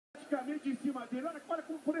praticamente em cima dele. Olha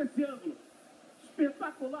como por esse ângulo.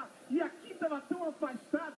 Espetacular. E aqui estava tão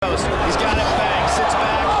afastado. He's got it back, sits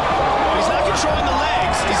back. He's not controlling the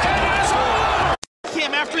legs. He's got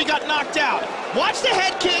him after he got knocked out. Watch the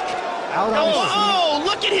head kick. Oh,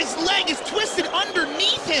 look at his leg. It's twisted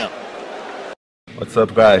underneath him. What's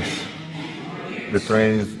up, guys? The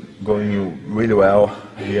training is going really well.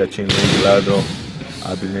 Here at Team Lado,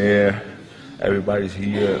 Abner, everybody's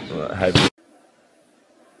here. Happy.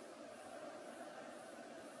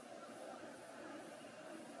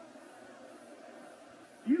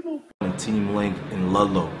 Team Link in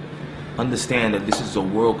Ludlow. Understand that this is a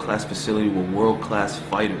world-class facility with world-class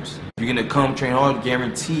fighters. If you're gonna come train hard,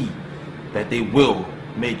 guarantee that they will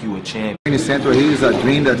make you a champion. Training center here is a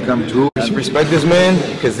dream that come true. You should respect this man,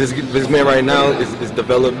 because this man right now is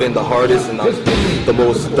developing the hardest and the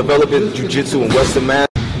most developing jiu-jitsu in Western Mass.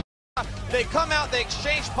 They come out, they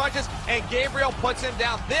exchange punches, and Gabriel puts him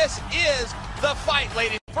down. This is the fight,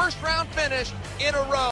 ladies. First round finish in a row.